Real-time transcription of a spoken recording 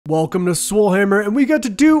Welcome to Swolehammer, and we got to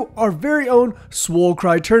do our very own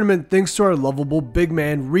SWOLECRY tournament thanks to our lovable big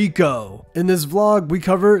man Rico. In this vlog, we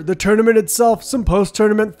cover the tournament itself, some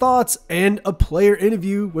post-tournament thoughts, and a player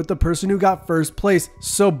interview with the person who got first place,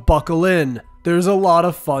 so buckle in. There's a lot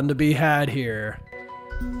of fun to be had here.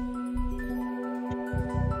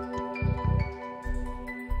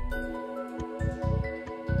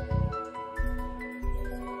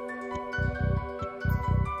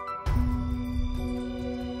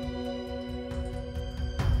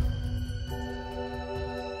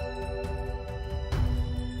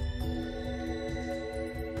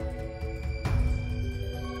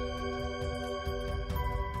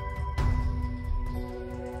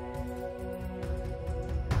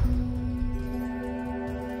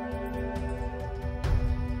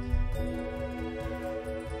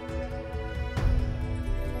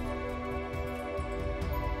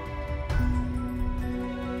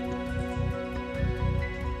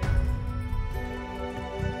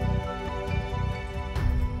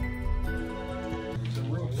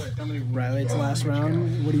 Riley, it's the last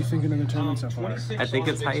round. What are you thinking of the tournament so far? I think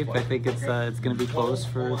it's hype. I think it's going to be close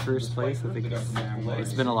for first place. I think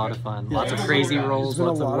it's been a lot of fun. Lots of crazy rolls,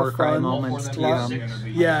 lots of Warcry moments.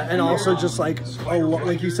 Yeah, and also just like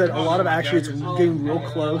you said, a lot of actually it's getting real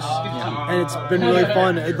close, and it's been really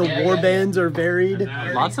fun. The war bands are varied.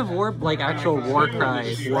 Lots of actual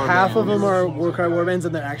Warcry. Half of them are Warcry war bands,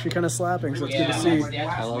 and they're actually kind of slapping, so it's good to see.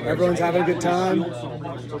 I love it. Everyone's having a good time.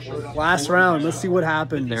 Last round, let's see what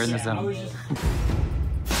happens. They're in the zone.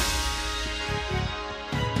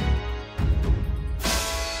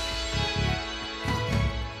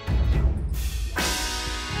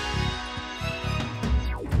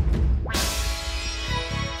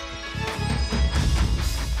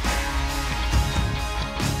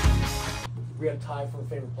 We had a tie for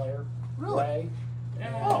favorite player. Really? Ray.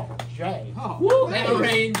 Yeah. Oh, Jay. Oh. Woo!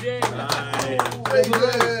 Ray and Jay.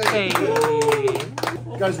 Hey.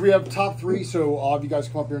 Guys, we have top three, so all of you guys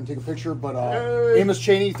come up here and take a picture. But Amos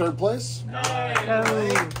Cheney, third place. Nice.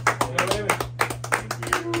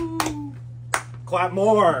 Clap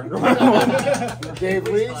more. Dave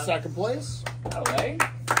Lee, second place. Okay.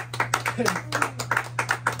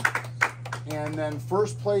 And then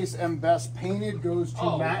first place and best painted goes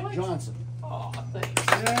to Matt what? Johnson. Oh, thanks.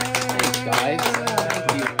 Thanks, guys.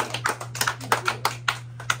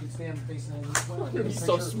 He's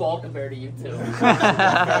so small compared to you two.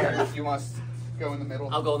 You must go in the middle.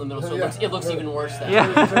 I'll go in the middle, so it looks even worse then.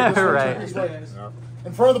 Yeah, right.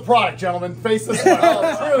 In front of the product, gentlemen. Face this way.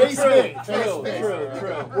 Face me.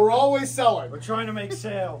 True. We're always selling. We're trying to make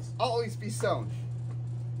sales. Always be sewn.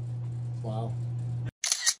 Wow.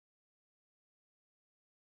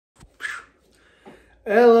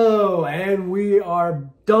 Hello, and we are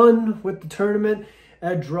done with the tournament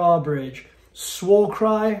at Drawbridge.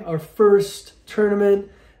 SWOLECRY, our first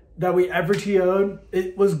tournament that we ever TO'd.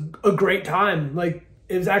 It was a great time. Like,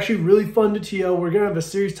 it was actually really fun to TO. We're gonna have a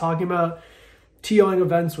series talking about TOing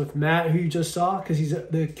events with Matt, who you just saw, because he's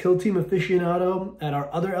the Kill Team aficionado at our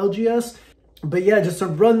other LGS. But yeah, just to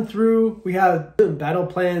run through, we have battle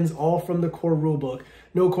plans all from the core rulebook.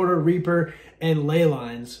 No Quarter Reaper and ley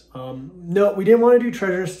lines. No, we didn't want to do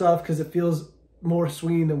treasure stuff because it feels more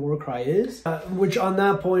swinging than Warcry is. Which on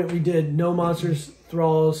that point, we did no monsters,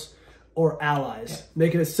 thralls, or allies.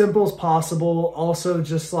 Make it as simple as possible. Also,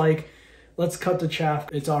 just like, let's cut the chaff.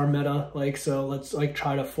 It's our meta, so let's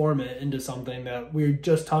try to form it into something that we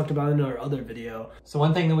just talked about in our other video. So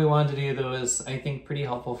one thing that we wanted to do that was, I think, pretty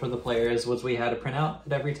helpful for the players was we had a printout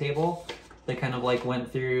at every table that kind of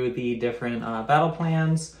went through the different battle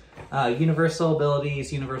plans, universal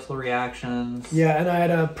abilities, universal reactions. Yeah, and I had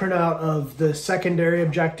a printout of the secondary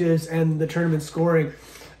objectives and the tournament scoring.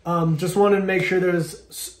 Just wanted to make sure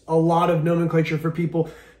there's a lot of nomenclature for people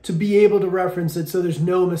to be able to reference it, so there's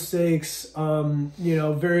no mistakes,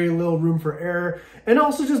 very little room for error, and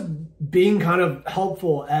also just being kind of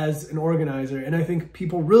helpful as an organizer. And I think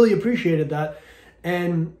people really appreciated that,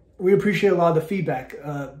 and we appreciate a lot of the feedback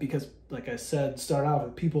because, like I said, start out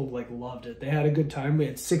with people loved it. They had a good time. We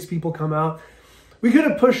had 6 people come out. We could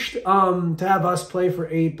have pushed to have us play for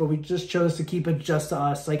 8, but we just chose to keep it just to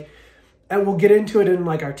us. And we'll get into it in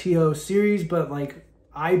our TO series, but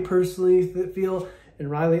I personally feel,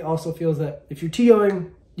 and Riley also feels, that if you're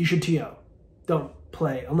TOing, you should TO. Don't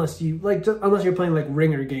play unless you unless you're playing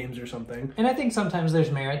ringer games or something. And I think sometimes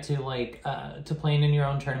there's merit to to playing in your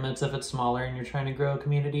own tournaments if it's smaller and you're trying to grow a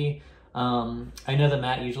community. I know that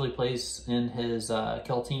Matt usually plays in his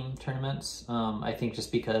Kill Team tournaments. I think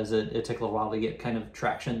just because it took a little while to get kind of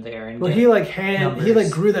traction there. And well, he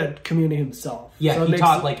grew that community himself. Yeah, so he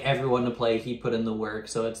taught everyone to play. He put in the work,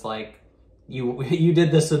 so it's you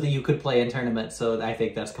did this so that you could play in tournaments, so I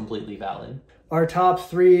think that's completely valid. Our top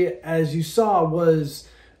 3, as you saw, was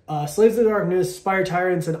Slaves of the Darkness, Spire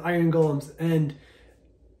Tyrants, and Iron Golems. And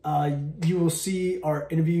you will see our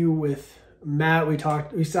interview with Matt.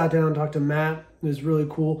 We sat down and talked to Matt. It was really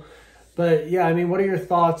cool. But yeah, I mean, what are your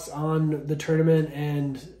thoughts on the tournament,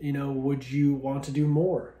 and would you want to do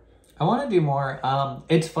more? I want to do more.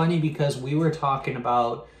 It's funny because we were talking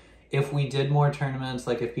about if we did more tournaments,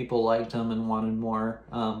 like if people liked them and wanted more,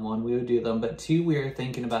 one, we would do them. But two, we were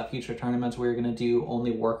thinking about future tournaments. We were going to do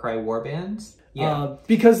only Warcry warbands. Yeah.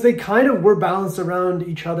 Because they kind of were balanced around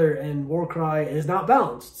each other, and Warcry is not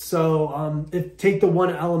balanced. So take the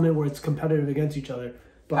one element where it's competitive against each other.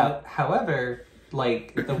 But however,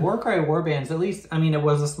 like the Warcry warbands, at least, I mean, it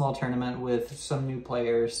was a small tournament with some new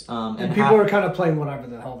players. And people were kind of playing whatever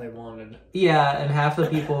the hell they wanted. Yeah, and half the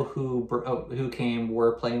people who came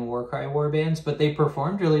were playing Warcry warbands, but they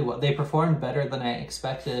performed really well. They performed better than I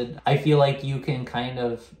expected. I feel like you can kind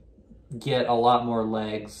of get a lot more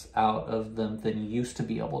legs out of them than you used to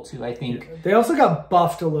be able to. I think they also got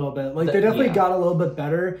buffed a little bit. Like they definitely got a little bit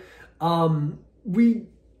better. We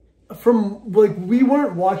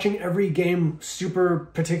weren't watching every game super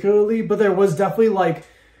particularly, but there was definitely like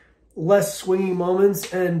less swinging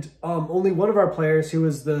moments, and only one of our players, who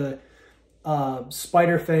was the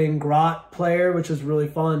Spider Fang Grot player, which was really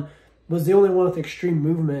fun, was the only one with extreme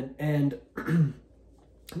movement. And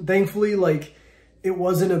thankfully, like, it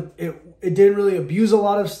wasn't it didn't really abuse a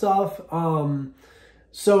lot of stuff.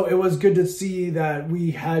 So it was good to see that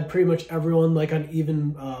we had pretty much everyone like on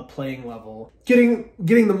even playing level, getting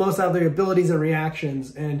the most out of their abilities and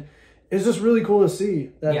reactions. And it's just really cool to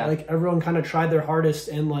see that like everyone kind of tried their hardest,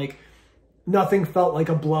 and like nothing felt like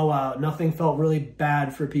a blowout. Nothing felt really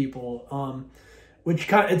bad for people. Which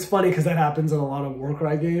it's funny because that happens in a lot of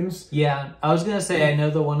Warcry games. Yeah, I was gonna say, I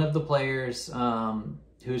know that one of the players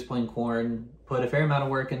who was playing Corn put a fair amount of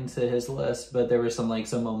work into his list, but there were some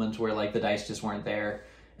moments where like the dice just weren't there,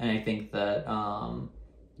 and I think that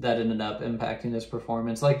that ended up impacting his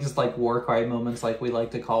performance, like just like Warcry moments, like we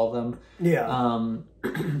like to call them. Yeah.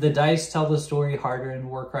 The dice tell the story harder in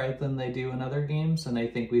Warcry than they do in other games, and I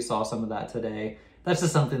think we saw some of that today. That's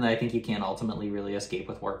just something that I think you can't ultimately really escape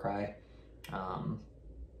with Warcry.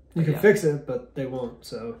 You can fix it, but they won't.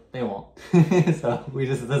 So they won't. So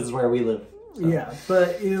this is where we live. So. Yeah,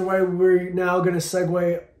 but either way, we're now going to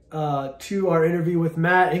segue to our interview with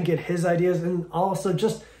Matt and get his ideas, and also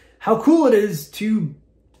just how cool it is to,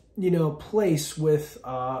 place with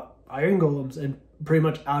Iron Golems and pretty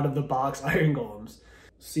much out of the box Iron Golems.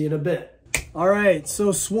 See you in a bit. All right,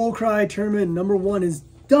 so SWOLECRY tournament number 1 is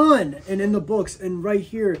done and in the books, and right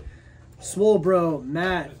here, Swole Bro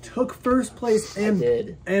Matt took first place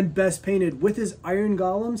and best painted with his Iron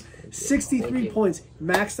Golems. 63 points,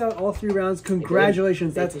 maxed out all 3 rounds.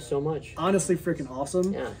 Congratulations! Thank you so much. Honestly, freaking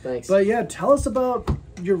awesome. Yeah, thanks. But yeah, tell us about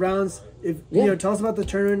your rounds. Tell us about the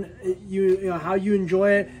tournament. How you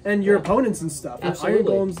enjoy it, and your opponents and stuff. Absolutely. And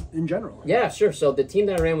Iron Golems in general. Yeah, sure. So the team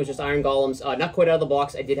that I ran was just Iron Golems. Not quite out of the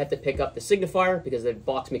box. I did have to pick up the Signifier because the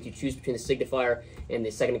box makes you choose between the Signifier and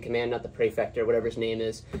the second in command, not the Prefector, whatever his name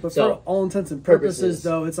is. But for all intents and purposes,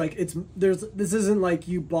 though, it's like this isn't like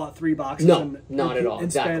you bought 3 boxes. No, not at all. In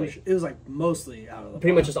exactly. Spanish, it was like mostly out of the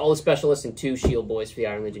pretty much just all the specialists and 2 shield boys for the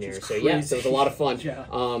Iron Legionnaires. So yeah, so it was a lot of fun. Yeah.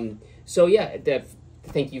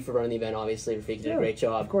 Thank you for running the event, obviously. Rafik did a great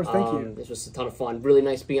job. Of course, thank you. This was a ton of fun. Really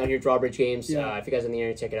nice being on your Drawbridge Games. Yeah. If you guys are in the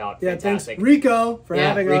area, check it out. Yeah, fantastic. Thanks Rico for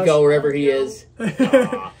having us. Rico, wherever he is.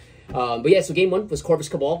 But yeah, so game 1 was Corvus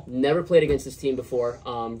Cabal. Never played against this team before.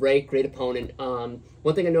 Ray, great opponent.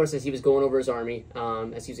 One thing I noticed as he was going over his army,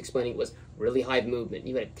 as he was explaining, was really high movement.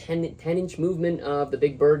 You had a 10-inch movement of the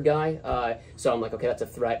big bird guy. So I'm like, okay, that's a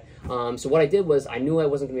threat. So what I did was I knew I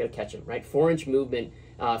wasn't going to be able to catch him, right? 4-inch movement,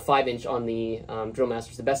 5-inch on the Drill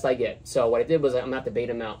Master's the best I get. So what I did was I'm going to have to bait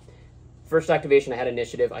him out. First activation, I had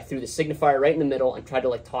initiative. I threw the Signifier right in the middle and tried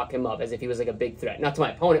to talk him up as if he was like a big threat. Not to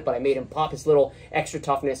my opponent, but I made him pop his little extra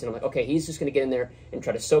toughness, and I'm like, okay, he's just going to get in there and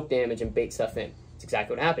try to soak damage and bait stuff in. That's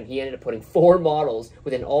exactly what happened. He ended up putting 4 models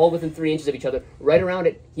within 3 inches of each other, right around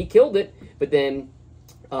it. He killed it, but then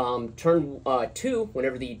turn 2,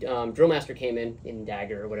 whenever the Drill Master came in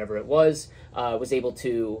Dagger or whatever it was able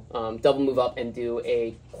to double move up and do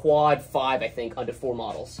a quad 5, I think, onto 4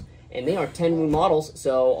 models. And they are 10 wound models,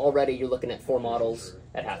 so already you're looking at 4 models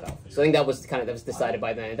at half health. So I think that was decided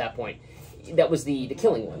by then at that point. That was the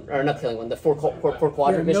killing one, or not killing one, the 4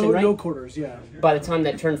 quadrant mission, right? No quarters, yeah. By the time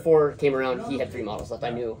that turn 4 came around, he had 3 models left.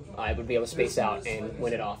 I knew I would be able to space out and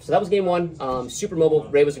win it off. So that was game 1. Super mobile.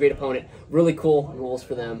 Ray was a great opponent. Really cool rules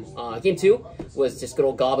for them. Game 2 was just good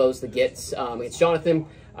old Gobos, the Gits against Jonathan.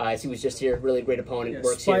 as he was just here. Really great opponent.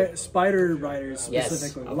 Works here. Spider riders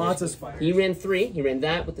specifically. Yes. Lots of spiders. He ran 3. He ran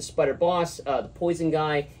that with the spider boss, the poison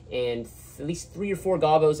guy, and at least 3 or 4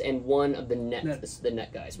 gobos and 1 of the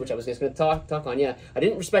net guys, which I was just going to talk on. Yeah, I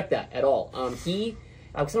didn't respect that at all.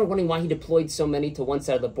 I was kind of wondering why he deployed so many to one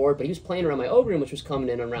side of the board, but he was playing around my Ogren, which was coming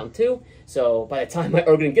in on round 2. So by the time my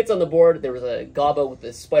Ogren gets on the board, there was a Gobbo with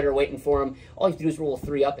the spider waiting for him. All you have to do is roll a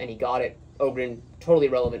 3 up, and he got it. Ogren, totally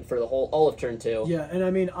relevant for the all of turn 2. Yeah, and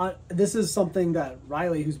I mean, this is something that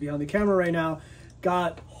Riley, who's behind the camera right now,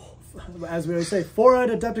 got, as we always say, 4 at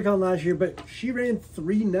Adepticon last year, but she ran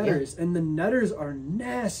 3 netters, and the netters are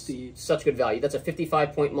nasty. Such good value. That's a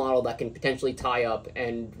 55-point model that can potentially tie up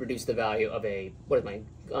and reduce the value of a, what is mine,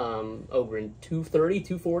 Ogren, 230,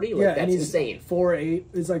 240? Like, yeah, that's insane. 4-8.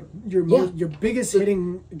 It's like your biggest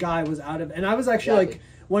hitting guy was out of, and I was actually like,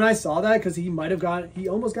 when I saw that, because he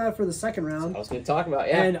almost got it for the second round. I was going to talk about,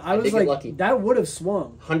 yeah. And I was like, lucky. That would have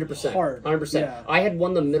swung 100%. hard. 100%. Yeah. I had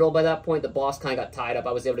won the middle by that point. The boss kind of got tied up.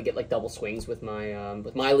 I was able to get like double swings with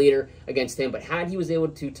my leader against him. But had he was able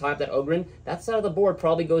to tie up that Ogren, that side of the board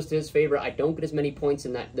probably goes to his favor. I don't get as many points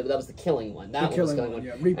in that. That was the killing one. That was the killing one.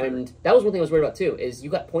 Yeah, and that was one thing I was worried about too, is you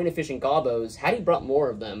got point efficient Gobbos. Had he brought more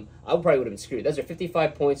of them, I probably would have been screwed. Those are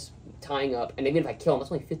 55 points tying up, and even if I kill him,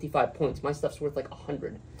 that's only 55 points. My stuff's worth like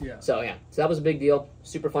 100. Yeah. So yeah, so that was a big deal.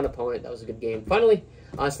 Super fun opponent. That was a good game. Finally,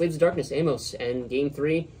 Slaves of Darkness, Amos, and game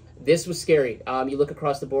 3. This was scary. You look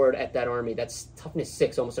across the board at that army. That's toughness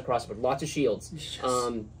 6 almost across the board. Lots of shields. Yes.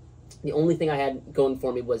 The only thing I had going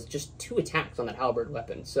for me was just 2 attacks on that halberd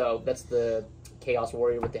weapon. So that's the Chaos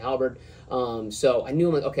Warrior with the halberd. So I knew,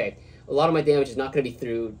 I'm like, okay, a lot of my damage is not going to be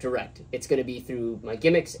through direct. It's going to be through my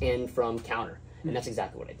gimmicks and from counter. And that's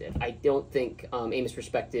exactly what I did. I don't think Amos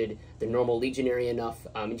respected the normal Legionary enough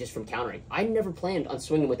just from countering. I never planned on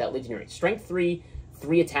swinging with that Legionary. Strength 3,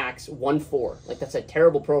 3 attacks, 1-4. Like, that's a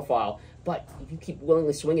terrible profile. But if you keep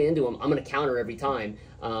willingly swinging into him, I'm going to counter every time.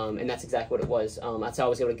 And that's exactly what it was. That's how I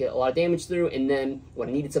was able to get a lot of damage through. And then when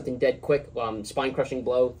I needed something dead quick, Spine-Crushing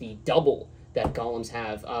Blow, the double that golems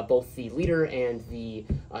have, both the leader and the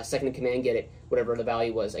second in command get it, whatever the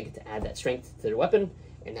value was. I get to add that strength to their weapon,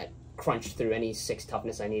 and that crunched through any 6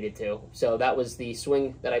 toughness I needed to. So that was the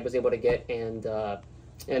swing that I was able to get, and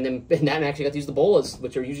then I actually got to use the bolas,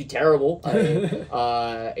 which are usually terrible.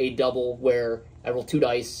 A double where I roll 2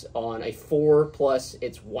 dice on a 4 plus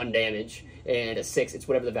it's 1 damage, and a 6 it's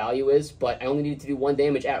whatever the value is. But I only needed to do 1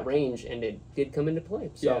 damage at range, and it did come into play.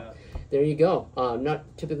 So there you go.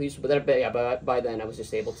 Not typically useful, but by then I was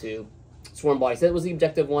just able to swarm bodies. That was the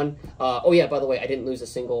objective one. Oh yeah, by the way, I didn't lose a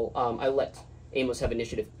single. I let Amos have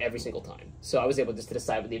initiative every single time, so I was able just to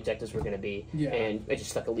decide what the objectives were going to be, and I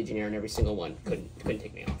just stuck a Legionnaire in every single one. Couldn't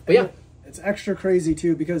take me off. But yeah, it's extra crazy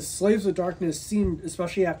too, because Slaves of Darkness seemed,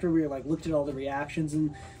 especially after we looked at all the reactions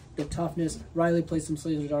and the toughness. Riley played some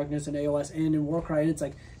Slaves of Darkness in AOS and in Warcry, and it's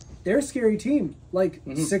like they're a scary team. Like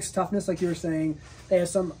 6 toughness, like you were saying. They have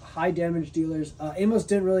some high damage dealers. Amos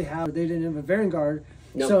didn't really have. They didn't have a Vanguard,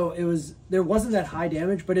 so there wasn't that high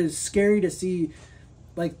damage, but it was scary to see.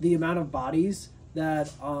 Like the amount of bodies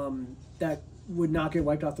that that would not get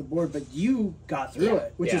wiped off the board, but you got through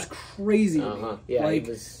it, which is crazy to me. Yeah, like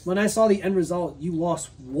when I saw the end result, you lost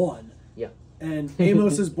 1. Yeah, and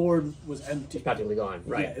Amos's board was empty, practically gone.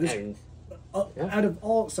 Right, yeah, it was, out of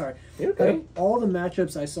all out of all the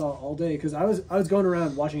matchups I saw all day, because I was going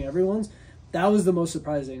around watching everyone's. That was the most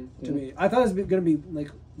surprising to me. I thought it was going to be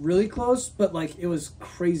like really close, but like it was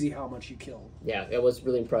crazy how much you killed. Yeah, it was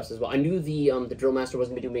really impressed as well. I knew the drill master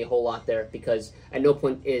wasn't going to do me a whole lot there, because at no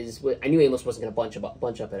point I knew Amos wasn't going to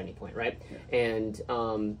bunch up at any point, right? Yeah.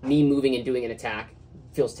 And me moving and doing an attack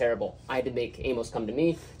feels terrible. I had to make Amos come to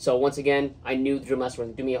me. So once again, I knew the drill master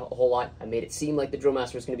wasn't going to do me a whole lot. I made it seem like the drill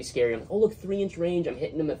master was going to be scary. I'm like, oh look, 3-inch range. I'm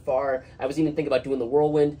hitting him at far. I was even thinking about doing the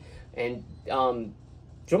whirlwind, and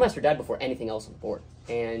Drillmaster died before anything else on the board,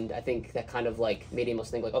 and I think that kind of like made Amos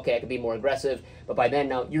think like, okay, I could be more aggressive. But by then,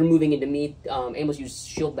 now you're moving into me. Amos used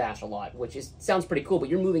Shield Bash a lot, which sounds pretty cool. But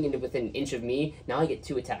you're moving into within an inch of me. Now I get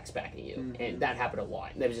 2 attacks back at you, and that happened a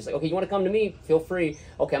lot. And it was just like, okay, you want to come to me? Feel free.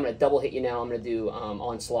 Okay, I'm gonna double hit you now. I'm gonna do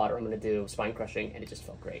Onslaught, or I'm gonna do Spine Crushing, and it just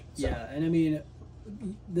felt great. So. Yeah, and I mean,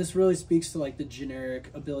 this really speaks to like the generic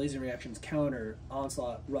abilities and reactions: counter,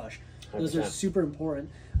 onslaught, rush. Those 100%. Are super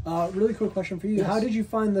important. Really quick question for you. Yes. How did you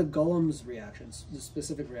find the golem's reactions, the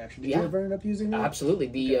specific reaction? Did you ever end up using that? Absolutely.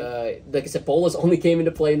 Like I said, Bolas only came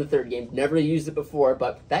into play in the 3rd game. Never used it before,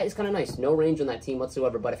 but that is kind of nice. No range on that team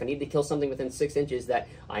whatsoever, but if I need to kill something within 6 inches that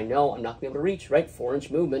I know I'm not going to be able to reach, right?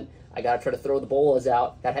 4-inch movement, I got to try to throw the Bolas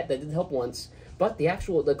out. That did help once. But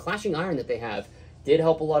the Clashing Iron that they have, did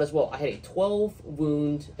help a lot as well. I had a 12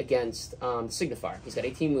 wound against Signifier. He's got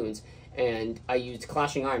 18 wounds, and I used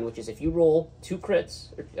Clashing Iron, which is if you roll 2 crits,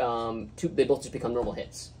 they both just become normal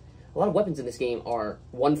hits. A lot of weapons in this game are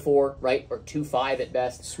 1-4, right, or 2-5 at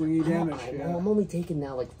best. Swingy damage. I'm only taking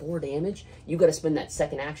now like 4 damage. You got to spend that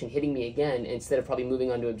second action hitting me again instead of probably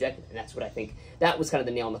moving on to objective. And that's what I think. That was kind of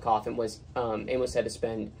the nail in the coffin. Was Amos had to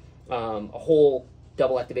spend a whole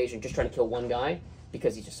double activation just trying to kill one guy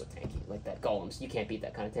because he's just so tanky. Like that golems, you can't beat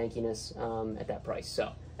that kind of tankiness at that price.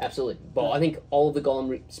 So absolutely, I think all of the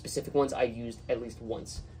golem specific ones I used at least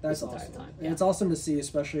once. That's this entire awesome. time. And Yeah. it's awesome to see,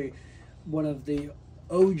 especially one of the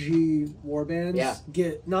OG warbands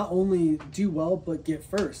get not only do well but get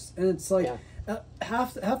first, and it's like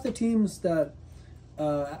half the teams that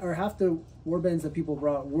or half the warbands that people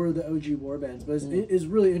brought were the OG warbands, but it's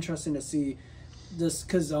really interesting to see this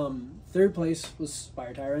because third place was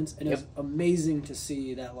Spire Tyrants, and it's amazing to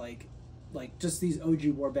see that like just these OG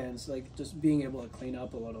warbands like just being able to clean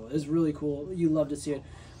up a little is really cool. You love to see it.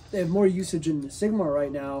 They have more usage in Sigmar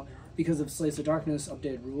right now because of Slaves of Darkness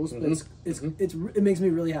updated rules, but it makes me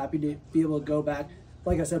really happy to be able to go back.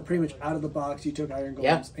 Like I said, pretty much out of the box, you took Iron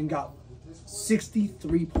Golems and got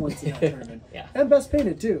 63 points in that tournament. And best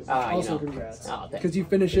painted too. Also, congrats because you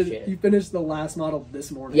finished it. You finished the last model this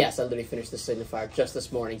morning. Yes, I literally finished the Signifier just this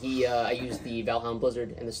morning. I used the Valhound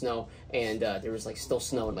Blizzard in the snow, and there was like still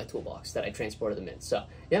snow in my toolbox that I transported them in. So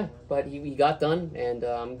yeah, but he got done, and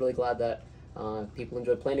I'm really glad that people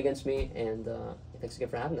enjoyed playing against me, and thanks again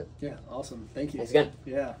for having it. Yeah, awesome. Thank you. Thanks again.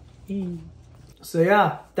 Yeah. So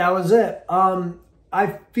yeah, that was it.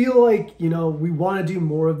 I feel like, you know, we want to do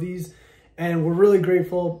more of these, and we're really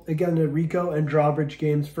grateful again to Rico and Drawbridge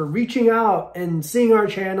Games for reaching out and seeing our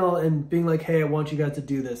channel and being like, hey, I want you guys to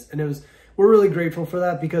do this. And we're really grateful for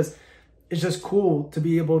that because it's just cool to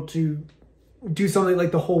be able to do something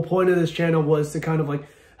like the whole point of this channel was to kind of like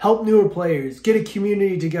help newer players, get a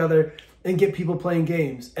community together, and get people playing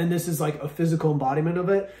games. And this is like a physical embodiment of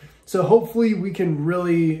it. So hopefully we can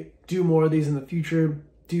really do more of these in the future,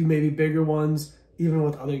 do maybe bigger ones, even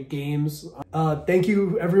with other games. Thank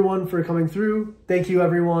you everyone for coming through. Thank you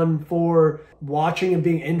everyone for watching and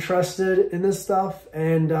being interested in this stuff.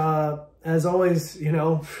 And as always, you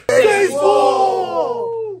know, stay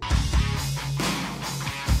swole!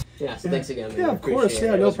 Yeah, so thanks again, man. Yeah, of course.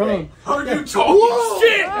 Yeah, no problem. Are you talking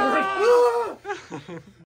shit?